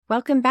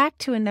Welcome back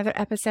to another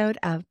episode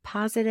of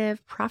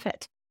Positive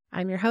Profit.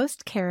 I'm your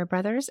host, Kara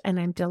Brothers, and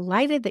I'm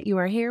delighted that you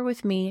are here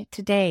with me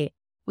today.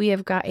 We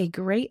have got a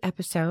great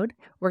episode.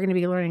 We're going to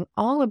be learning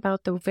all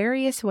about the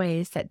various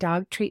ways that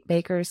dog treat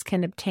bakers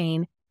can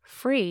obtain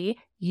free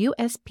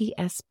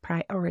USPS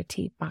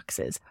priority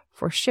boxes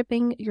for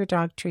shipping your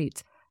dog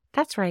treats.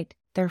 That's right,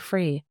 they're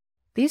free.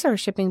 These are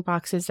shipping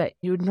boxes that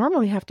you would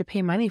normally have to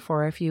pay money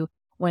for if you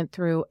went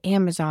through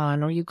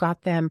Amazon or you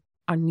got them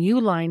on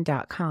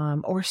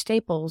uline.com or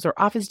Staples or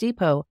Office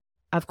Depot.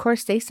 Of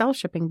course, they sell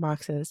shipping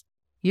boxes.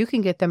 You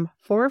can get them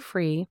for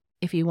free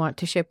if you want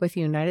to ship with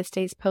the United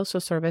States Postal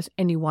Service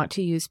and you want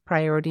to use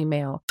priority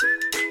mail.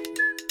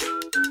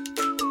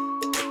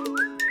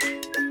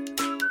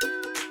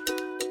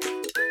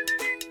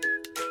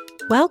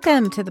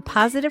 Welcome to the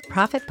Positive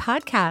Profit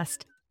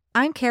Podcast.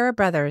 I'm Kara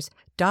Brothers,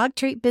 dog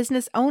treat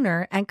business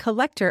owner and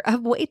collector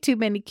of way too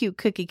many cute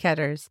cookie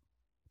cutters.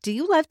 Do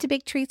you love to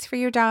bake treats for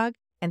your dog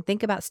and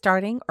think about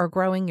starting or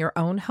growing your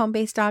own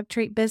home-based dog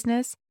treat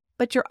business,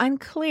 but you're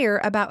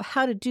unclear about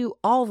how to do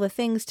all the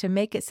things to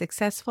make it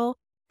successful?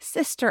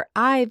 Sister,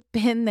 I've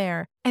been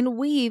there, and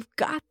we've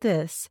got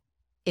this.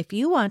 If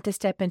you want to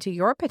step into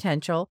your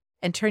potential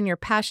and turn your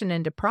passion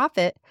into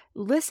profit,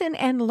 listen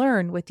and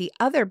learn with the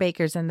other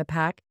bakers in the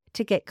pack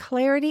to get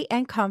clarity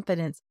and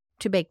confidence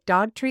to bake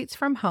dog treats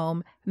from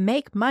home,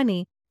 make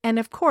money, and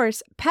of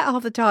course, pet all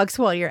the dogs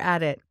while you're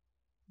at it.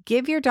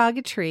 Give your dog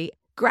a treat,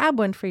 grab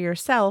one for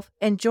yourself,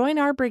 and join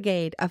our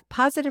brigade of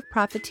positive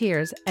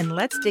profiteers, and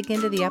let's dig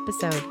into the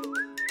episode.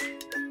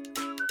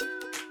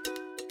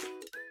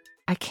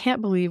 I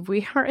can't believe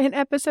we are in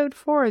episode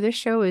 4. This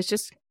show is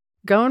just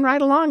going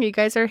right along. You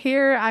guys are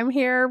here. I'm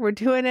here. We're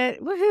doing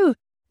it. Woohoo!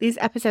 These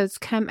episodes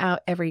come out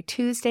every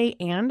Tuesday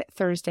and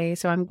Thursday,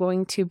 so I'm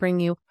going to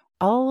bring you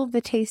all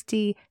the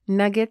tasty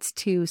nuggets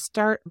to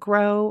start,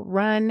 grow,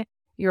 run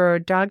your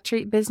dog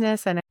treat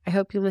business, and I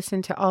hope you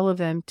listen to all of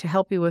them to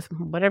help you with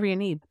whatever you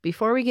need.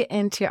 Before we get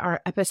into our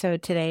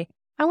episode today,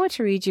 I want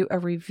to read you a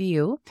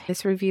review.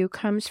 This review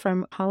comes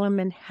from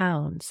Holloman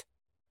Hounds.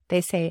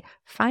 They say,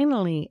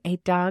 "Finally, a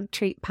dog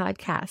treat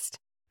podcast.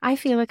 I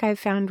feel like I've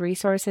found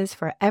resources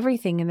for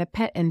everything in the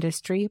pet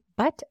industry,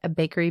 but a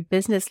bakery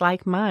business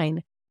like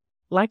mine.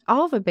 Like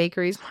all the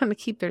bakeries want to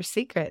keep their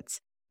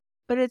secrets.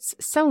 But it's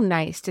so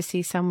nice to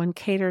see someone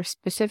cater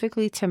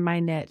specifically to my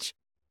niche.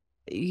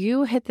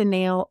 You hit the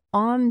nail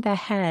on the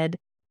head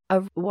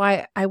of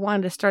why I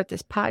wanted to start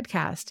this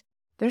podcast.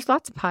 There's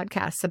lots of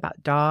podcasts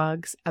about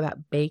dogs,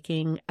 about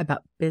baking,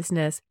 about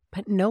business,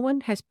 but no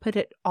one has put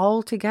it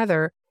all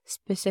together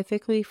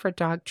specifically for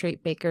dog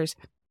treat bakers,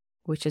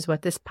 which is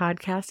what this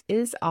podcast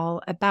is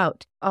all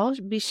about. I'll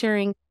be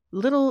sharing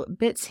little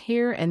bits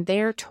here and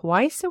there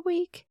twice a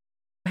week.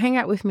 Hang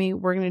out with me.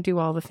 We're going to do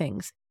all the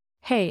things.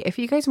 Hey, if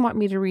you guys want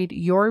me to read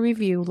your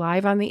review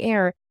live on the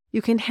air,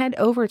 you can head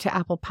over to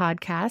Apple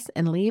Podcasts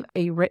and leave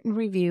a written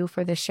review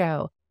for the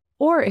show.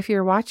 Or if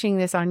you're watching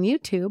this on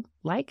YouTube,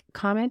 like,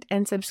 comment,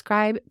 and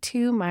subscribe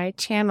to my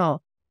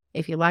channel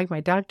if you like my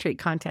dog treat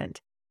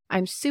content.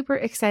 I'm super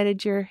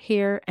excited you're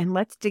here, and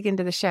let's dig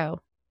into the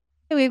show.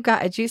 We've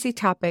got a juicy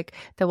topic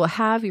that will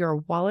have your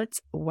wallets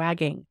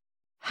wagging.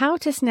 How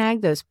to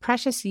snag those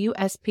precious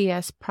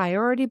USPS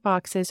priority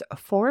boxes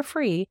for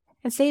free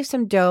and save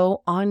some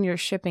dough on your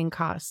shipping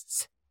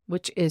costs,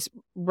 which is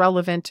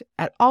relevant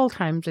at all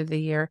times of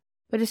the year,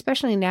 but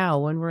especially now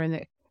when we're in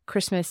the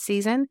Christmas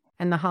season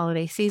and the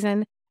holiday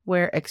season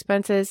where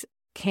expenses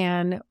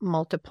can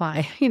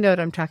multiply. You know what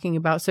I'm talking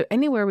about. So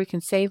anywhere we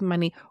can save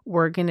money,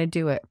 we're going to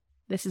do it.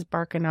 This is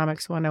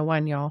Barkonomics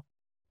 101, y'all.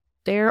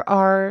 There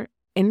are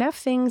enough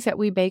things that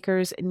we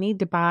bakers need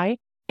to buy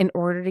in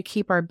order to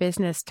keep our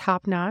business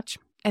top notch,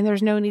 and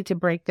there's no need to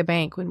break the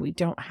bank when we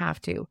don't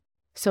have to.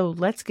 So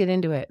let's get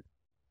into it.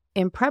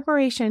 In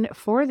preparation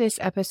for this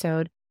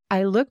episode,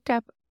 I looked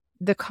up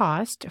the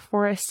cost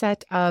for a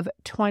set of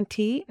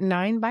 20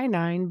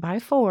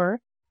 9x9x4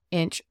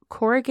 inch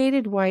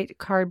corrugated white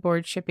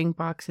cardboard shipping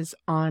boxes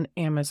on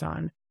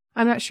Amazon.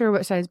 I'm not sure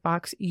what size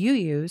box you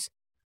use.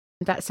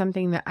 That's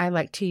something that I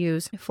like to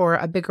use for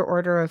a bigger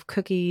order of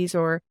cookies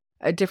or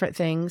different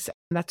things.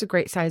 That's a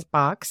great size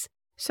box.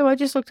 So I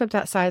just looked up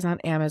that size on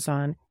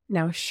Amazon.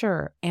 Now,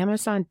 sure,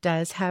 Amazon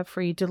does have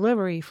free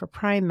delivery for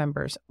Prime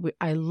members.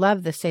 I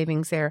love the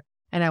savings there,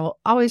 and I will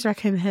always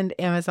recommend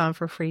Amazon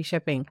for free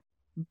shipping.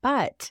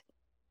 But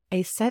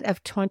a set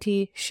of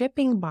 20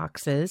 shipping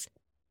boxes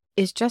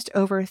is just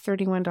over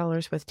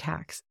 $31 with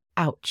tax.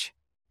 Ouch.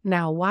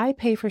 Now, why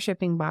pay for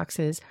shipping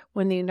boxes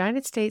when the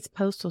United States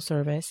Postal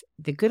Service,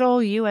 the good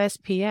old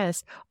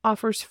USPS,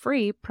 offers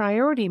free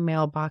priority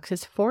mail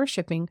boxes for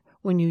shipping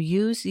when you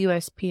use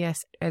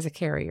USPS as a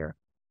carrier?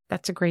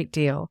 That's a great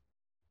deal.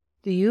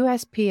 The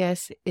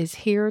USPS is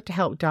here to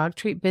help dog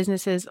treat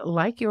businesses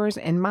like yours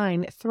and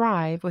mine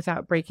thrive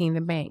without breaking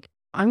the bank.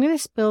 I'm going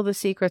to spill the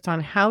secrets on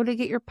how to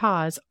get your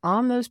paws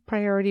on those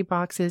priority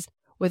boxes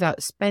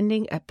without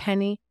spending a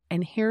penny,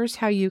 and here's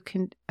how you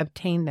can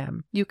obtain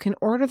them. You can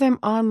order them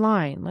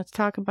online. Let's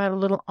talk about a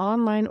little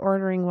online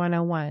ordering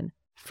 101.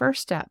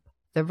 First step,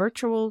 the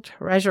virtual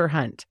treasure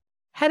hunt.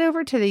 Head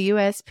over to the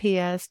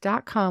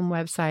USPS.com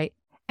website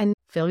and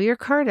fill your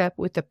cart up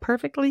with the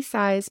perfectly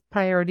sized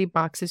priority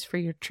boxes for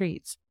your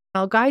treats.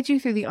 I'll guide you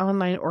through the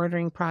online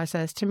ordering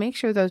process to make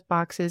sure those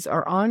boxes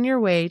are on your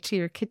way to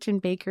your kitchen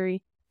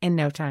bakery in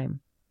no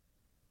time.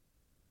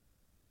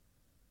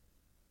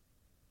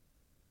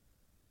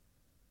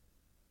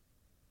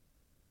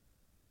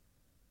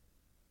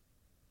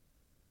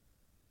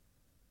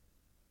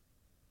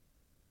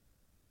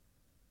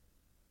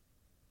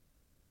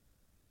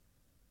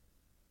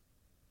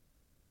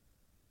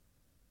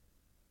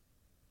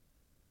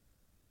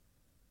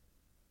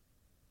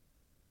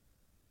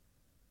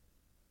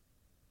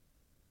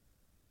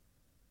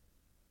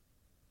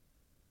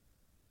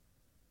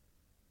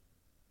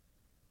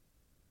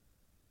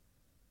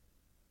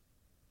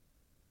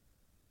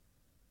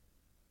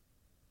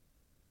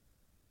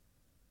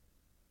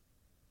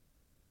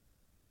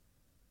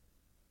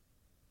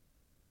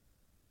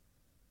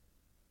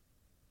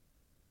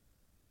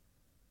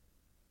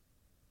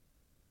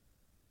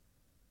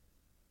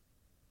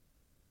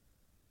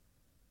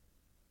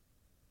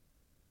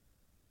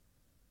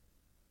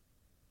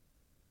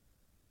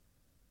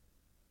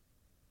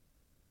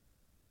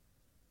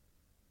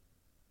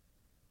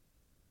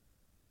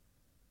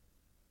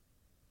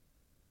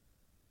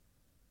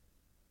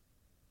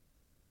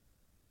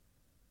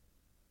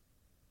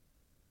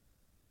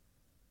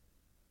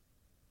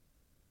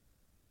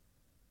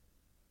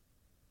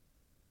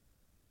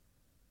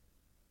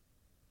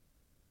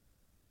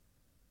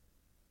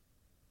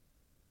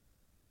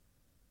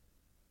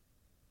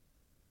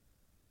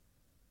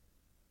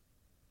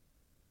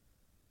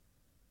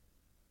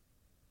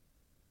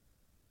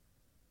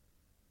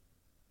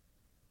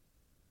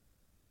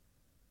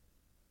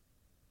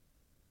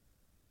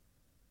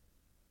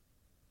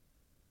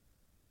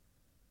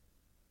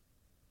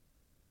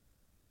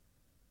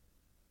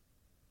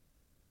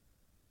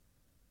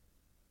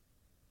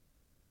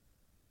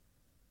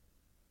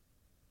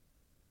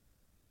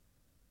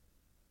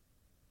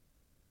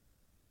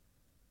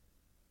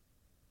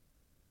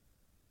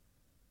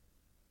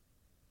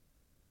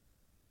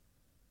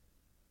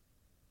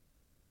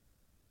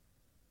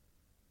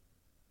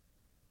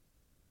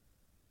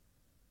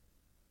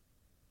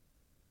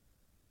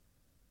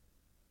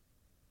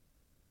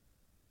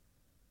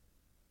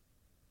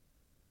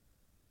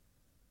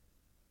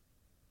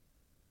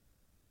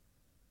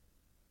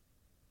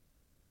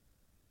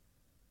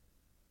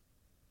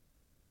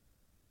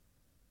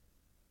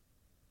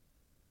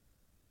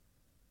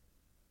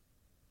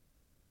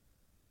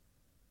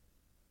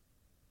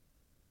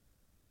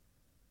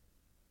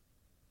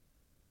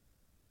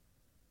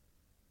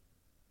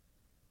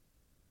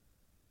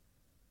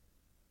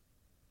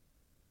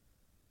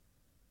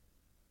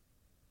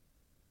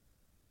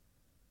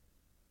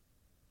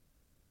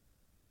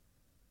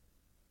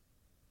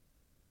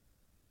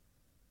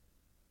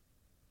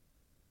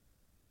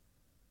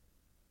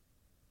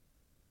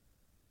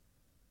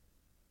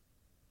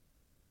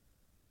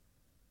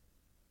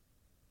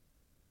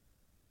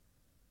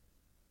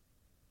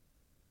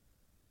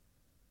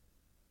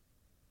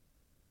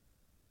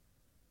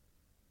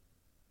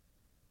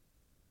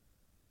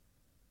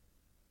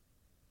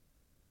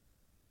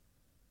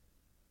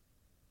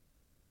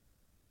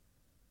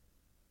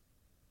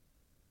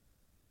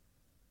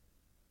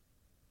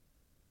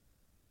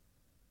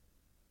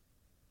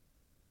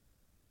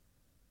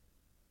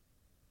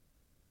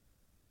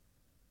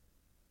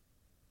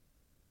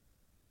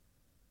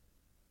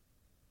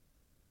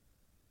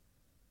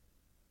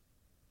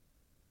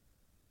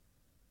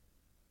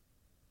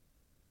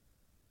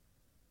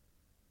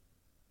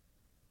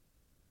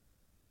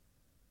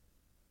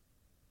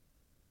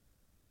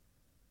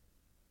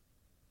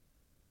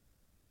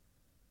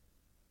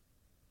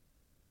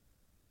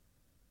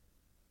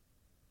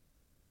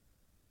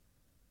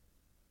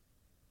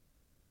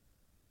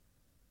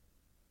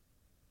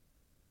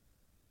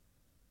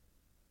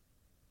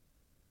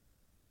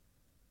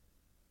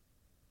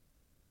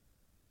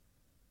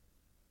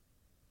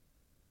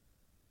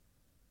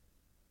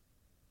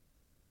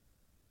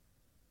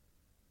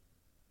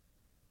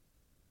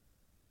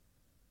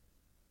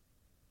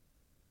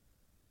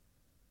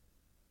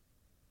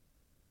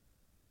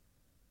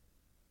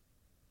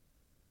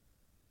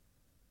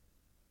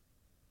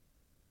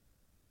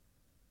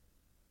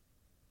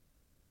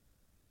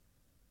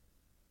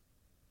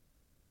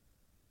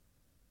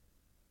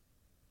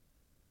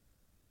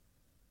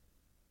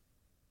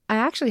 I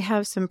actually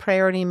have some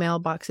priority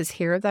mailboxes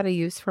here that I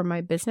use for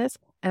my business,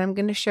 and I'm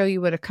going to show you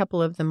what a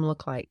couple of them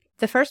look like.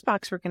 The first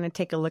box we're going to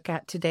take a look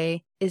at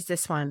today is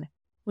this one.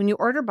 When you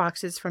order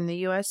boxes from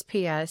the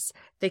USPS,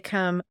 they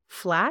come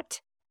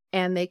flat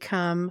and they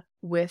come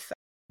with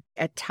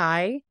a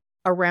tie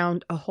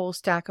around a whole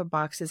stack of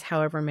boxes,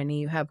 however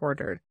many you have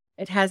ordered.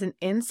 It has an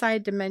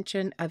inside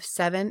dimension of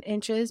 7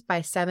 inches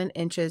by 7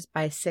 inches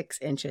by 6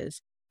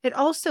 inches. It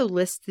also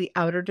lists the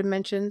outer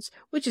dimensions,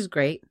 which is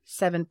great,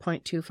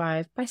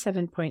 7.25 by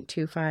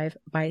 7.25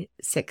 by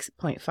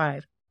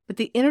 6.5. But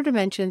the inner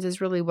dimensions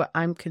is really what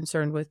I'm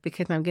concerned with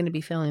because I'm going to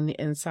be filling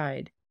the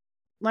inside.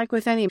 Like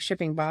with any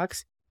shipping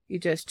box, you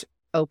just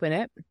open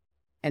it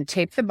and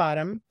tape the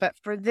bottom. But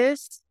for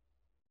this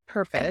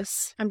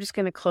purpose, I'm just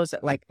going to close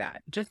it like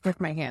that, just with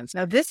my hands.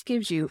 Now, this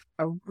gives you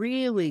a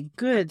really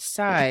good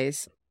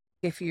size.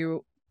 If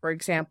you, for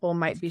example,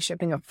 might be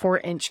shipping a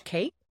 4-inch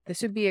cake,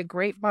 this would be a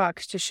great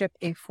box to ship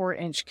a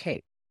 4-inch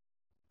cake.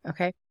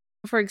 Okay.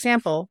 For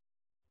example,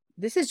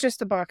 this is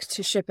just a box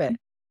to ship it,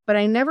 but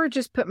I never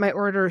just put my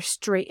order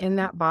straight in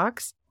that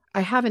box.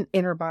 I have an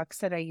inner box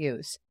that I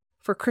use.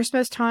 For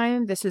Christmas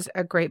time, this is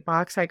a great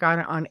box. I got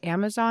it on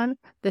Amazon.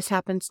 This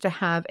happens to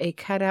have a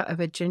cutout of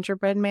a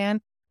gingerbread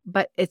man,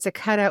 but it's a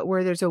cutout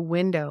where there's a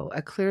window.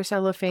 A clear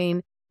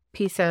cellophane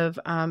piece of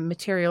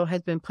material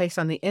has been placed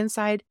on the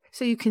inside,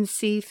 so you can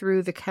see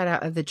through the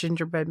cutout of the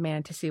gingerbread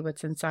man to see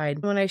what's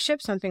inside. When I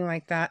ship something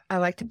like that, I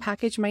like to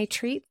package my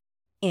treat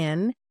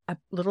in a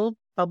little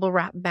bubble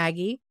wrap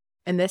baggie,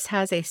 and this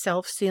has a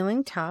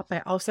self-sealing top.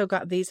 I also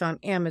got these on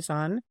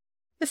Amazon.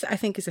 This, I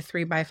think, is a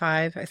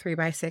 3x5, a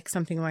 3x6,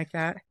 something like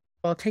that.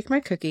 I'll take my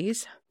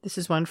cookies. This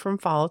is one from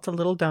fall. It's a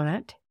little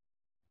donut.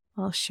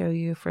 I'll show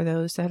you for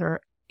those that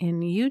are in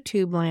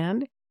YouTube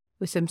land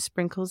with some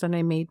sprinkles that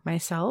I made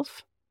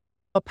myself.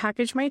 I'll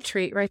package my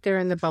treat right there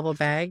in the bubble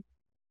bag.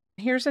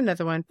 Here's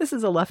another one. This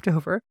is a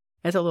leftover.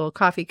 It's a little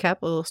coffee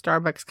cup, a little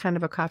Starbucks kind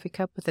of a coffee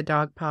cup with a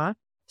dog paw.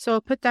 So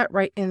I'll put that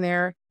right in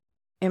there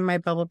in my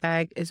bubble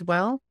bag as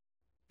well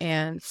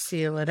and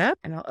seal it up.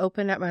 And I'll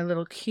open up my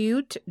little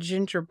cute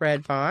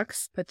gingerbread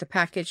box, put the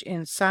package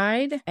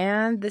inside,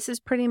 and this is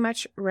pretty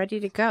much ready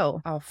to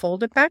go. I'll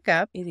fold it back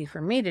up, easy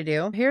for me to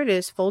do. Here it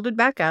is, folded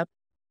back up,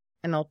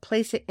 and I'll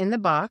place it in the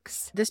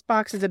box. This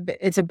box is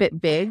a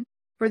bit big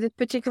for this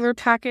particular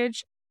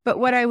package, but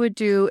what I would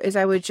do is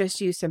I would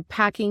just use some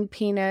packing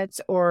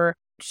peanuts or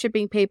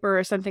shipping paper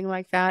or something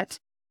like that,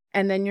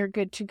 and then you're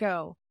good to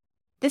go.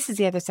 This is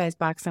the other size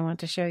box I want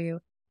to show you.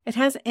 It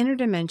has inner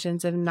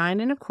dimensions of 9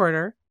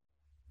 1/4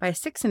 by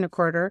 6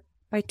 1/4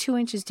 by 2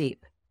 inches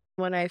deep.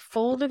 When I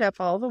fold it up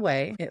all the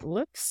way, it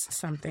looks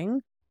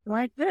something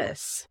like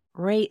this.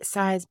 Great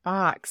size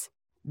box.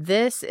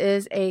 This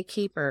is a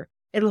keeper.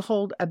 It'll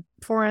hold a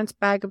 4-ounce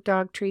bag of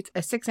dog treats,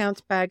 a 6-ounce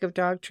bag of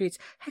dog treats.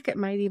 Heck, it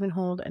might even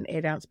hold an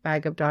 8-ounce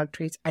bag of dog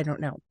treats. I don't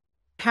know.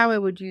 How I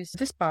would use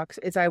this box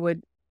is I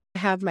would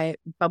have my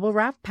bubble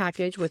wrap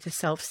package with a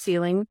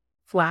self-sealing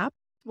flap.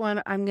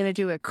 One, I'm going to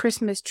do a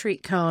Christmas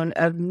treat cone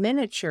of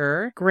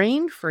miniature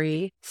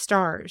grain-free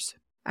stars.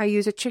 I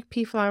use a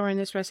chickpea flour in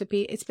this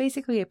recipe. It's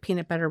basically a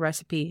peanut butter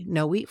recipe.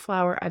 No wheat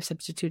flour. I've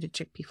substituted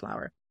chickpea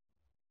flour.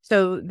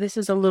 So this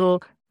is a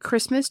little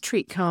Christmas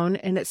treat cone,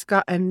 and it's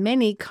got a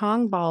mini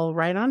Kong ball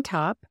right on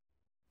top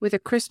with a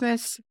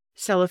Christmas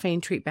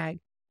cellophane treat bag.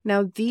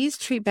 Now, these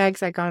treat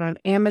bags I got on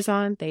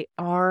Amazon, they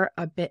are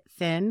a bit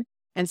thin,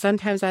 and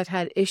sometimes I've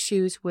had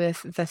issues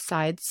with the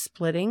sides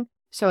splitting.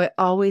 So I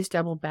always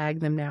double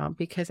bag them now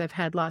because I've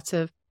had lots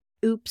of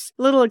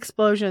little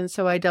explosions.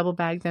 So I double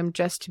bag them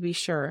just to be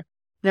sure.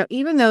 Now,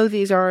 even though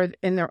these are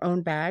in their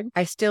own bag,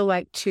 I still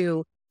like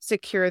to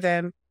secure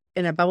them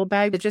in a bubble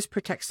bag to just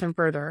protect them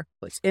further.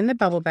 It's in the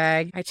bubble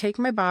bag. I take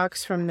my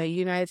box from the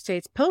United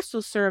States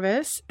Postal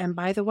Service. And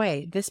by the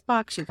way, this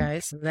box, you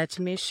guys, let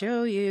me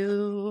show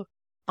you.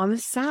 On the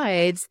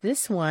sides,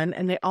 this one,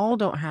 and they all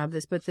don't have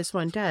this, but this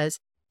one does.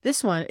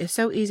 This one is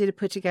so easy to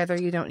put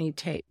together, you don't need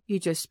tape. You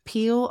just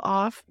peel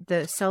off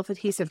the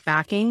self-adhesive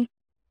backing,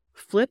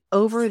 flip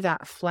over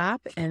that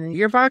flap, and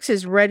your box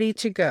is ready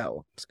to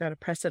go. Just got to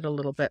press it a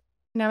little bit.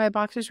 Now my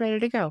box is ready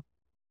to go.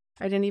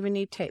 I didn't even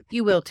need tape.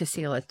 You will to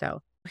seal it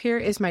though. Here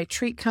is my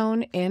treat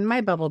cone in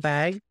my bubble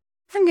bag.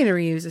 I'm going to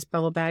reuse this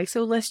bubble bag,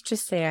 so let's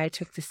just say I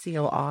took the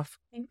seal off.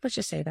 Let's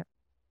just say that.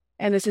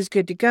 And this is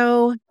good to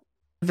go.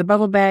 The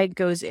bubble bag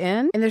goes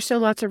in, and there's still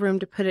lots of room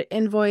to put an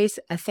invoice,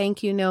 a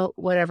thank you note,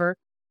 whatever.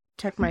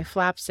 Tuck my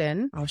flaps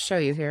in. I'll show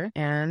you here.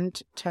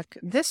 And tuck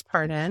this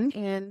part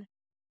in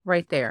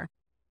right there.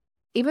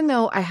 Even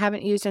though I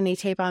haven't used any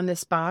tape on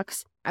this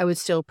box, I would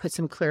still put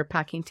some clear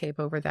packing tape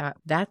over that.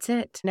 That's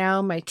it.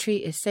 Now my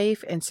treat is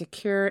safe and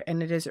secure,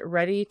 and it is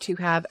ready to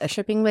have a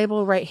shipping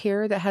label right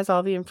here that has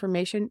all the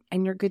information,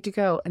 and you're good to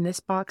go. And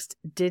this box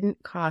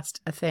didn't cost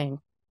a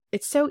thing.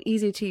 It's so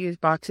easy to use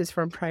boxes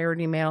from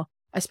Priority Mail,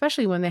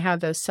 especially when they have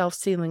those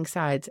self-sealing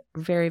sides.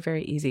 Very,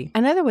 very easy.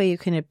 Another way you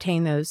can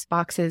obtain those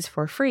boxes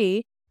for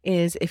free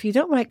is if you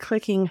don't like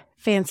clicking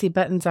fancy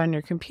buttons on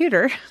your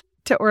computer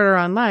to order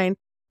online,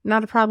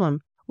 not a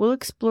problem. We'll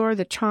explore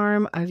the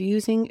charm of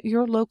using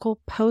your local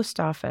post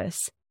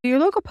office. Your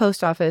local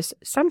post office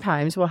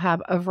sometimes will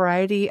have a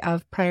variety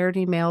of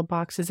Priority Mail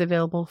boxes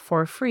available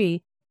for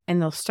free,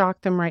 and they'll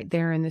stock them right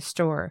there in the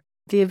store.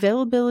 The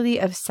availability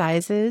of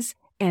sizes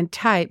and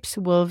types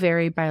will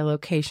vary by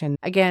location.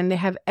 Again, they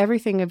have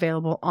everything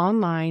available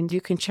online.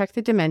 You can check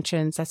the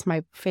dimensions. That's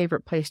my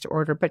favorite place to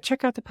order, but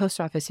check out the post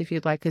office if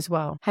you'd like as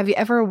well. Have you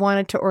ever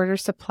wanted to order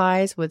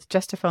supplies with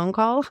just a phone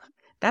call?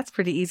 That's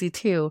pretty easy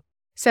too.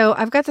 So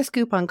I've got the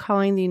scoop on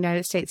calling the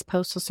United States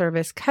Postal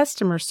Service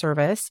customer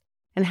service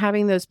and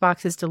having those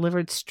boxes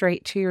delivered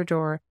straight to your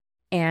door.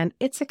 And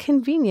it's a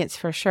convenience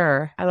for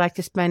sure. I like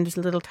to spend as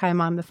little time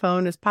on the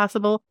phone as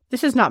possible.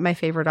 This is not my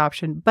favorite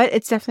option, but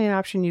it's definitely an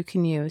option you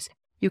can use.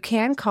 You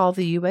can call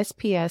the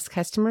USPS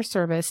customer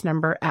service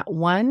number at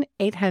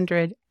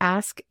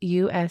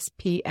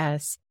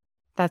 1-800-ASK-USPS.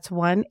 That's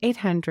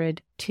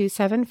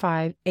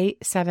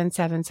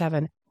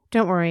 1-800-275-8777.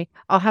 Don't worry,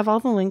 I'll have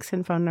all the links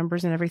and phone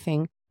numbers and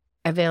everything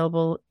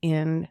available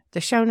in the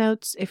show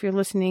notes if you're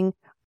listening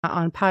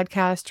on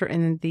podcast or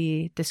in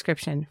the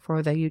description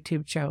for the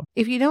YouTube show.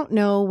 If you don't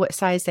know what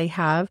size they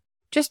have,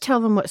 just tell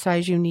them what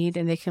size you need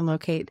and they can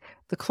locate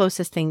the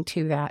closest thing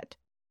to that.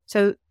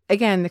 So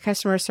again, the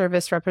customer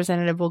service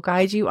representative will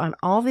guide you on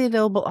all the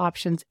available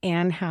options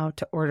and how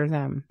to order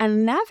them.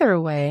 Another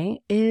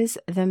way is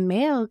the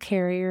mail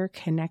carrier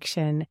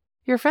connection.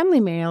 Your friendly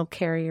mail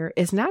carrier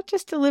is not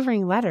just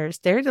delivering letters,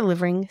 they're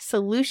delivering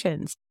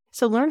solutions.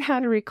 So learn how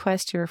to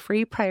request your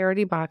free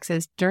priority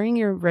boxes during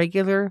your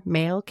regular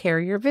mail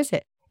carrier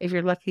visit, if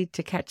you're lucky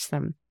to catch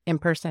them in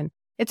person.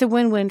 It's a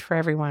win-win for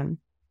everyone.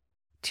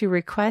 To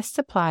request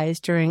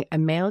supplies during a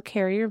mail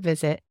carrier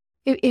visit,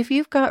 if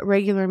you've got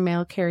regular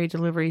mail carrier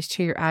deliveries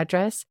to your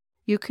address,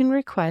 you can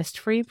request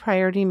free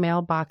priority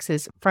mail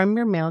boxes from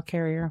your mail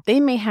carrier. They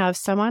may have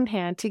some on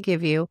hand to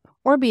give you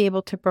or be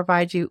able to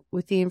provide you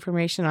with the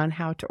information on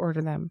how to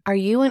order them. Are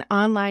you an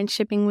online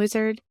shipping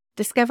wizard?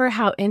 Discover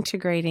how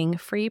integrating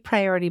free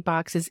priority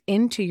boxes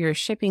into your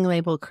shipping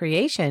label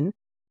creation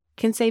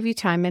can save you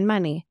time and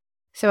money.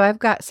 So I've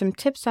got some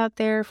tips out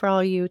there for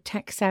all you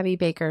tech-savvy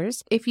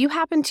bakers. If you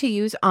happen to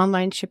use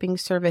online shipping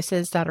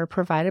services that are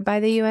provided by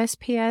the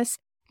USPS,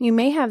 you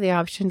may have the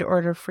option to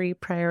order free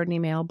priority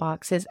mail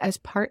boxes as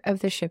part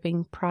of the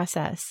shipping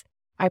process.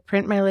 I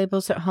print my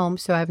labels at home,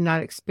 so I've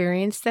not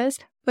experienced this,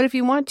 but if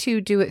you want to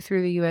do it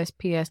through the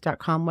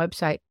USPS.com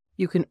website,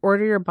 you can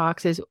order your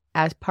boxes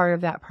as part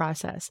of that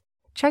process.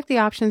 Check the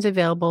options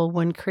available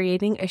when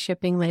creating a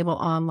shipping label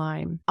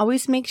online.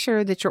 Always make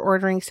sure that you're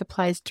ordering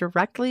supplies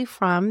directly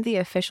from the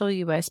official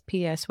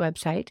USPS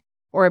website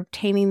or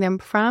obtaining them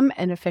from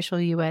an official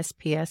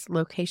USPS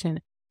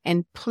location.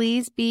 And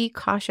please be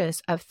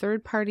cautious of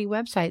third-party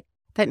websites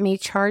that may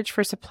charge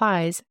for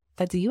supplies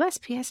that the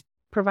USPS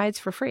provides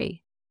for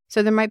free.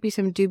 So there might be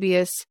some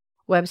dubious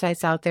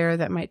websites out there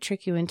that might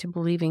trick you into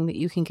believing that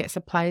you can get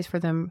supplies for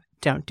them.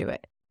 Don't do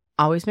it.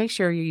 Always make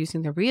sure you're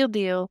using the real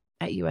deal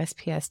at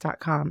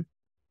USPS.com.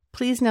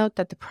 Please note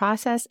that the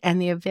process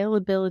and the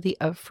availability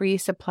of free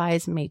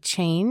supplies may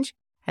change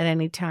at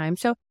any time,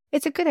 so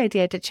it's a good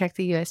idea to check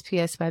the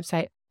USPS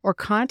website or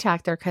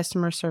contact their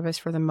customer service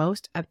for the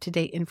most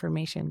up-to-date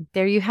information.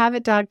 There you have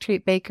it, dog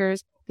treat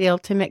bakers, the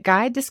ultimate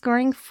guide to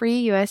scoring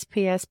free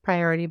USPS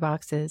priority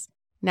boxes.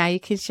 Now you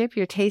can ship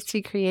your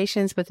tasty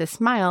creations with a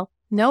smile,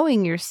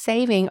 knowing you're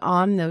saving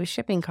on those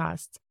shipping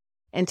costs.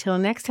 Until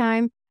next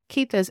time,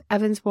 keep those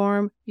ovens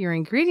warm, your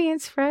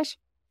ingredients fresh,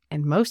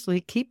 and mostly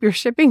keep your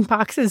shipping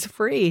boxes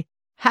free.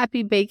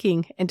 Happy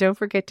baking, and don't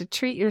forget to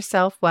treat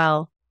yourself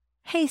well.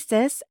 Hey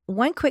sis,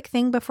 one quick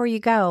thing before you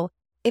go.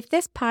 If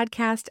this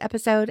podcast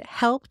episode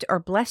helped or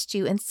blessed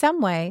you in some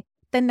way,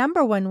 the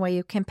number one way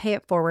you can pay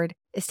it forward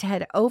is to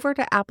head over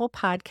to Apple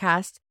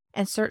Podcasts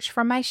and search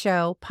for my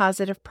show,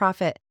 Positive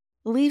Profit.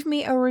 Leave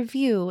me a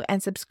review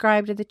and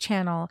subscribe to the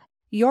channel.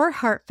 Your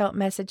heartfelt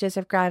messages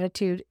of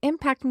gratitude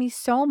impact me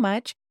so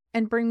much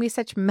and bring me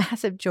such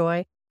massive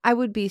joy. I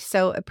would be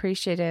so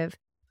appreciative.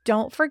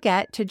 Don't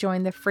forget to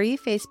join the free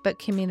Facebook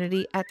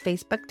community at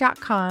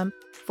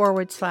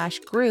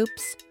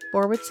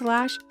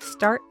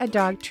facebook.com/groups/start a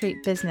dog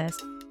treat business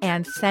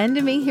and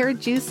send me your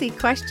juicy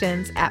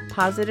questions at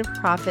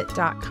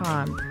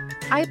positiveprofit.com.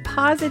 I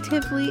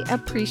positively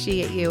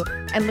appreciate you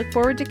and look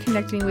forward to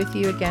connecting with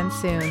you again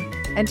soon.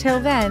 Until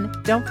then,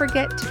 don't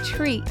forget to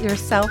treat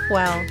yourself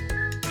well.